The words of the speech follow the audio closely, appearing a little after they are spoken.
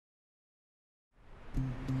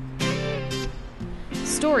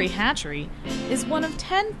Story Hatchery is one of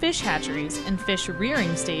 10 fish hatcheries and fish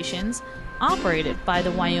rearing stations operated by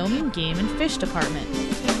the Wyoming Game and Fish Department.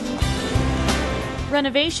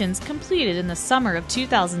 Renovations completed in the summer of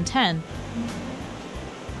 2010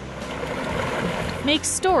 make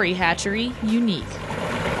Story Hatchery unique.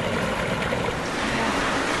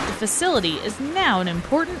 The facility is now an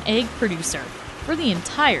important egg producer for the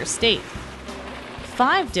entire state.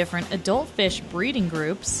 5 different adult fish breeding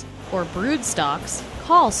groups, or broodstocks,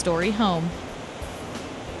 call Story home.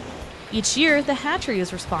 Each year, the hatchery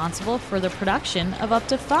is responsible for the production of up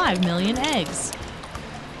to 5 million eggs.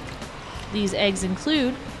 These eggs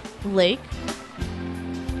include lake,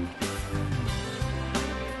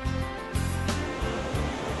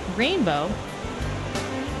 rainbow,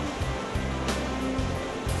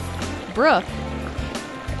 brook,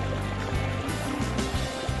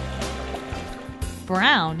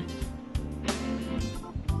 brown,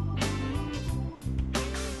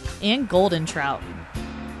 and golden trout.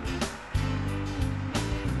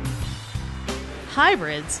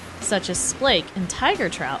 Hybrids, such as splake and tiger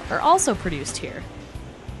trout, are also produced here.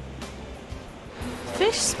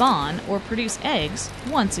 Fish spawn or produce eggs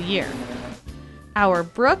once a year. Our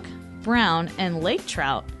brook, brown, and lake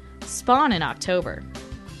trout spawn in October.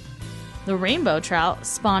 The rainbow trout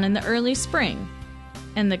spawn in the early spring,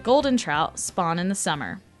 and the golden trout spawn in the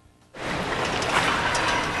summer.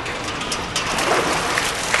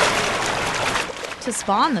 To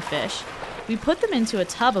spawn the fish, we put them into a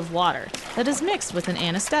tub of water that is mixed with an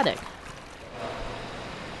anesthetic.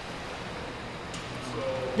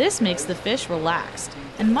 This makes the fish relaxed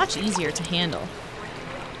and much easier to handle.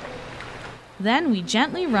 Then we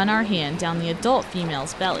gently run our hand down the adult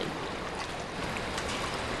female's belly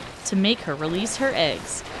to make her release her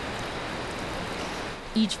eggs.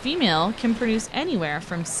 Each female can produce anywhere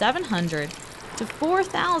from 700 to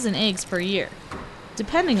 4,000 eggs per year,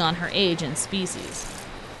 depending on her age and species.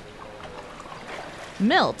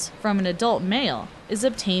 Milt from an adult male is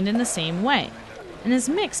obtained in the same way and is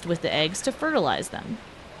mixed with the eggs to fertilize them.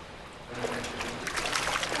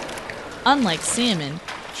 Unlike salmon,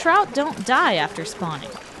 trout don't die after spawning,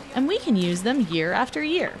 and we can use them year after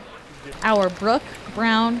year. Our brook,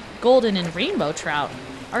 brown, golden, and rainbow trout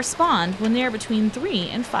are spawned when they are between 3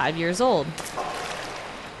 and 5 years old.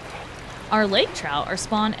 Our lake trout are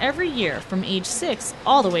spawned every year from age 6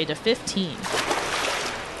 all the way to 15.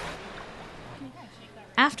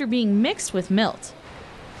 After being mixed with milt,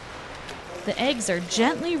 the eggs are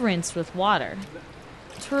gently rinsed with water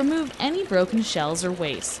to remove any broken shells or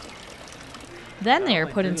waste. Then they are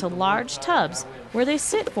put into large tubs where they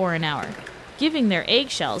sit for an hour, giving their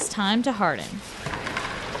eggshells time to harden.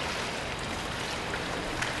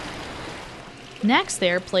 Next,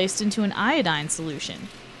 they are placed into an iodine solution.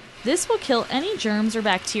 This will kill any germs or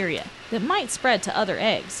bacteria that might spread to other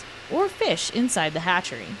eggs or fish inside the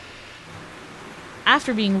hatchery.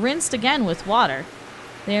 After being rinsed again with water,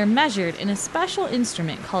 they are measured in a special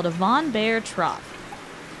instrument called a Von Baer trough.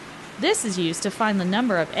 This is used to find the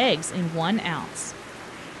number of eggs in 1 ounce.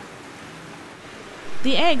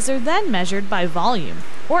 The eggs are then measured by volume,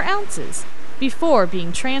 or ounces, before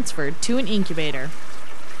being transferred to an incubator.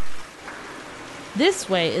 This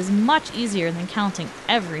way is much easier than counting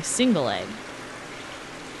every single egg.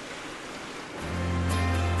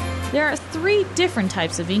 There are 3 different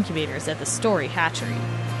types of incubators at the Story Hatchery.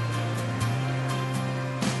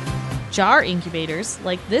 Jar incubators,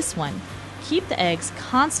 like this one, keep the eggs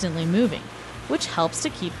constantly moving, which helps to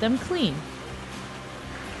keep them clean.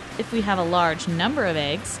 If we have a large number of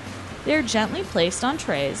eggs, they are gently placed on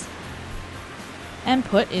trays and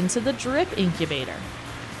put into the drip incubator.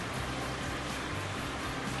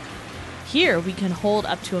 Here we can hold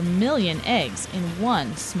up to 1 million eggs in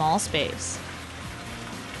one small space.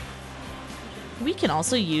 We can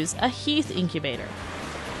also use a Heath incubator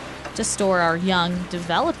to store our young,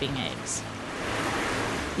 developing eggs.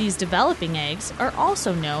 These developing eggs are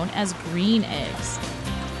also known as green eggs.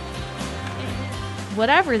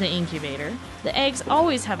 Whatever the incubator, the eggs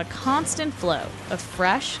always have a constant flow of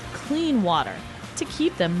fresh, clean water to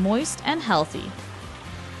keep them moist and healthy.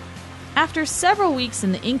 After several weeks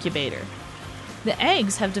in the incubator, the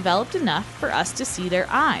eggs have developed enough for us to see their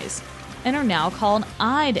eyes and are now called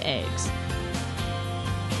eyed eggs.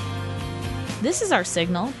 This is our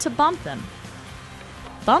signal to bump them.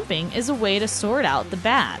 Bumping is a way to sort out the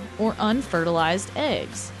bad or unfertilized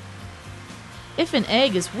eggs. If an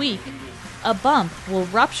egg is weak, a bump will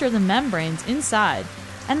rupture the membranes inside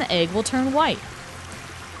and the egg will turn white.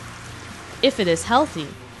 If it is healthy,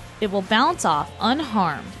 it will bounce off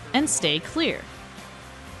unharmed and stay clear.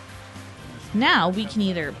 Now we can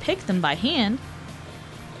either pick them by hand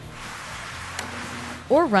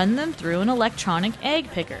or run them through an electronic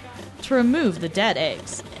egg picker to remove the dead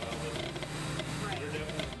eggs.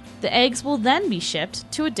 The eggs will then be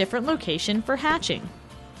shipped to a different location for hatching.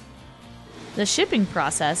 The shipping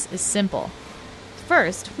process is simple.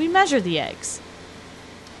 First, we measure the eggs.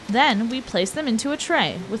 Then we place them into a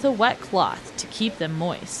tray with a wet cloth to keep them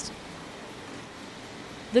moist.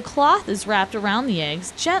 The cloth is wrapped around the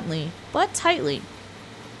eggs gently but tightly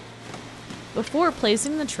before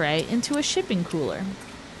placing the tray into a shipping cooler.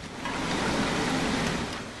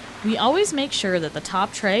 We always make sure that the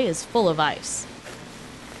top tray is full of ice.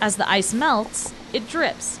 As the ice melts, it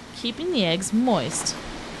drips, keeping the eggs moist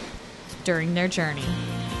during their journey.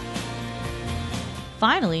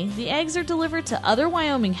 Finally, the eggs are delivered to other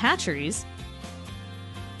Wyoming hatcheries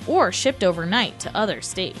or shipped overnight to other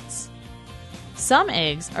states. Some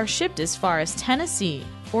eggs are shipped as far as Tennessee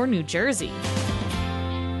or New Jersey.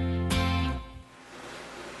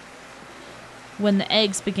 When the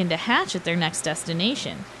eggs begin to hatch at their next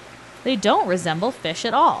destination, they don't resemble fish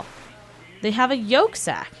at all. They have a yolk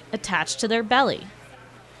sac attached to their belly.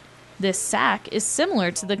 This sac is similar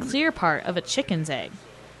to the clear part of a chicken's egg,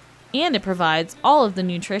 and it provides all of the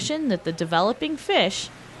nutrition that the developing fish,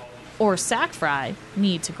 or sac fry,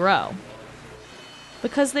 need to grow.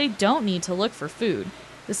 Because they don't need to look for food,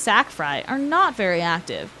 the sac fry are not very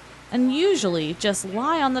active and usually just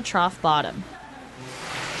lie on the trough bottom.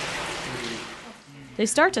 They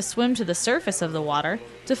start to swim to the surface of the water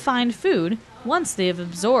to find food once they have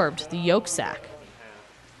absorbed the yolk sac.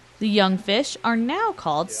 The young fish are now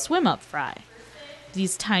called swim-up fry.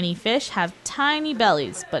 These tiny fish have tiny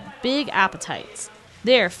bellies but big appetites.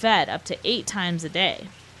 They are fed up to 8 times a day.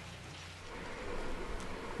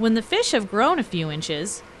 When the fish have grown a few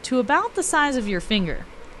inches to about the size of your finger,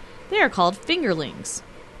 they are called fingerlings.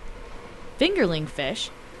 Fingerling fish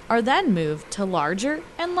are then moved to larger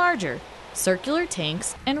and larger circular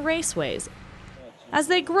tanks and raceways as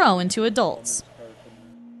they grow into adults.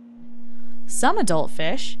 Some adult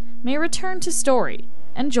fish may return to Story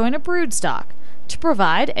and join a broodstock to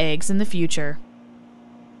provide eggs in the future.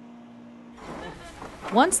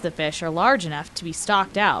 Once the fish are large enough to be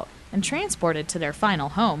stocked out and transported to their final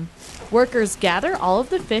home, workers gather all of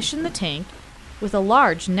the fish in the tank with a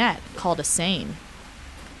large net called a seine.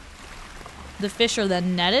 The fish are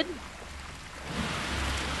then netted,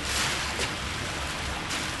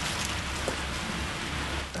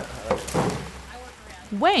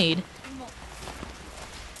 weighed,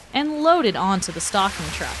 and loaded onto the stocking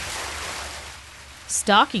truck.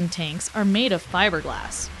 Stocking tanks are made of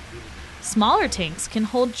fiberglass. Smaller tanks can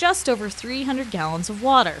hold just over 300 gallons of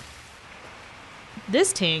water.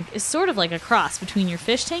 This tank is sort of like a cross between your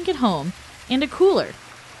fish tank at home and a cooler.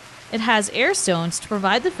 It has air stones to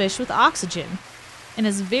provide the fish with oxygen and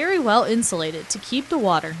is very well insulated to keep the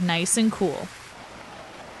water nice and cool.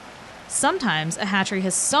 Sometimes a hatchery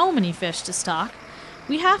has so many fish to stock,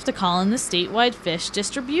 we have to call in the statewide fish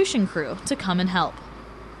distribution crew to come and help.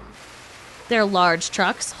 Their large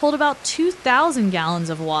trucks hold about 2,000 gallons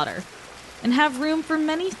of water and have room for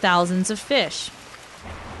many thousands of fish.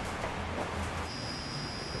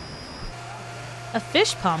 A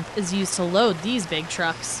fish pump is used to load these big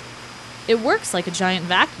trucks. It works like a giant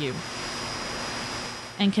vacuum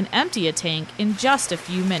and can empty a tank in just a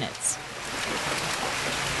few minutes.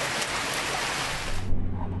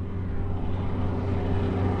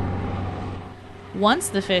 Once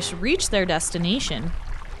the fish reach their destination,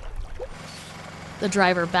 the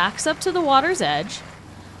driver backs up to the water's edge,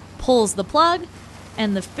 pulls the plug,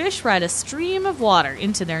 and the fish ride a stream of water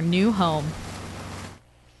into their new home.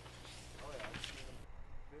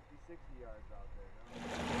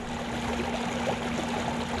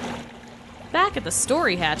 Back at the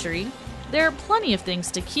Story Hatchery, there are plenty of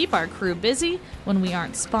things to keep our crew busy when we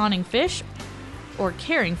aren't spawning fish or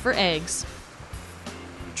caring for eggs.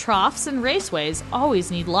 Troughs and raceways always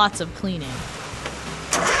need lots of cleaning.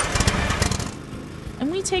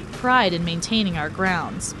 And we take pride in maintaining our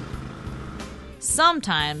grounds.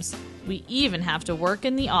 Sometimes, we even have to work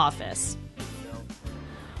in the office.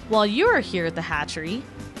 While you're here at the hatchery,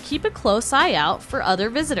 keep a close eye out for other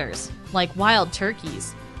visitors, like wild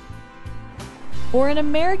turkeys, or an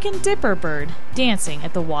American dipper bird dancing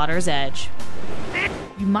at the water's edge.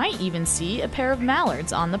 You might even see a pair of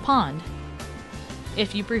mallards on the pond.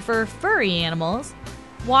 If you prefer furry animals,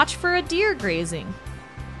 watch for a deer grazing,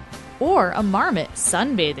 or a marmot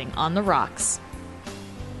sunbathing on the rocks.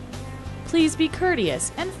 Please be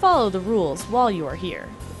courteous and follow the rules while you are here.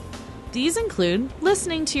 These include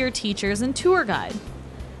listening to your teachers and tour guide,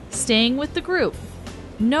 staying with the group,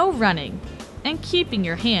 no running, and keeping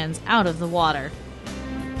your hands out of the water.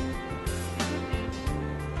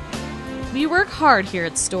 We work hard here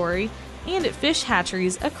at Story and at fish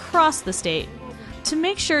hatcheries across the state to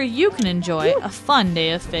make sure you can enjoy a fun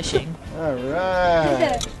day of fishing. All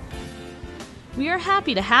right. We are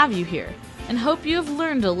happy to have you here and hope you have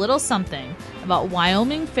learned a little something about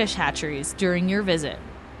Wyoming fish hatcheries during your visit.